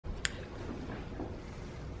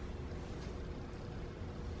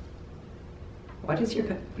Why does your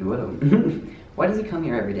whoa? Why does he come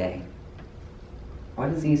here every day? Why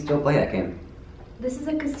does he still play that game? This is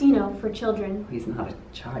a casino for children. He's not a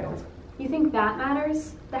child. You think that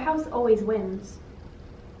matters? The house always wins.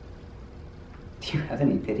 Do you have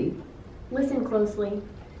any pity? Listen closely.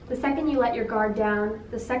 The second you let your guard down,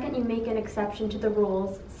 the second you make an exception to the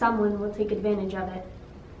rules, someone will take advantage of it.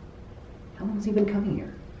 How long has he been coming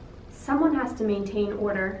here? Someone has to maintain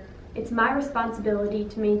order. It's my responsibility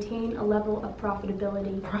to maintain a level of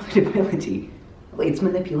profitability. Profitability? Wait, it's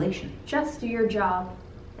manipulation. Just do your job,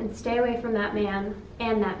 and stay away from that man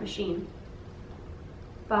and that machine.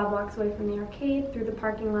 Bob walks away from the arcade. Through the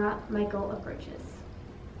parking lot, Michael approaches.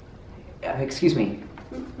 Excuse me.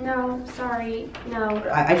 No, sorry, no.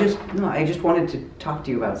 I just wanted to talk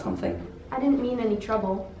to you about something. I didn't mean any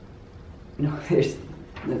trouble. No, there's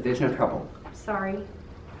no trouble. Sorry.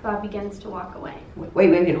 Bob begins to walk away.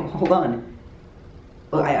 Wait, hold on.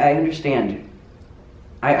 Look, I understand.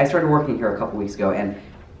 I started working here a couple weeks ago, and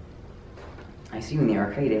I see you in the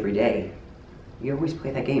arcade every day. You always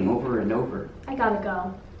play that game over and over. I gotta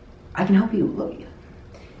go. I can help you. Look,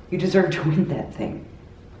 you deserve to win that thing.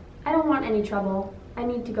 I don't want any trouble. I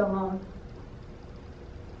need to go home.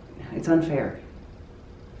 It's unfair.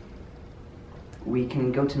 We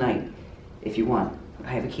can go tonight, if you want.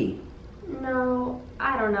 I have a key. No,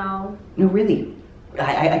 I don't know. No, really.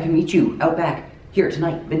 I can meet you out back. Here,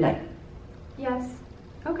 tonight, midnight. Yes.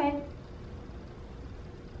 Okay.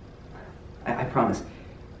 I promise.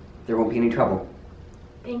 There won't be any trouble.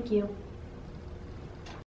 Thank you.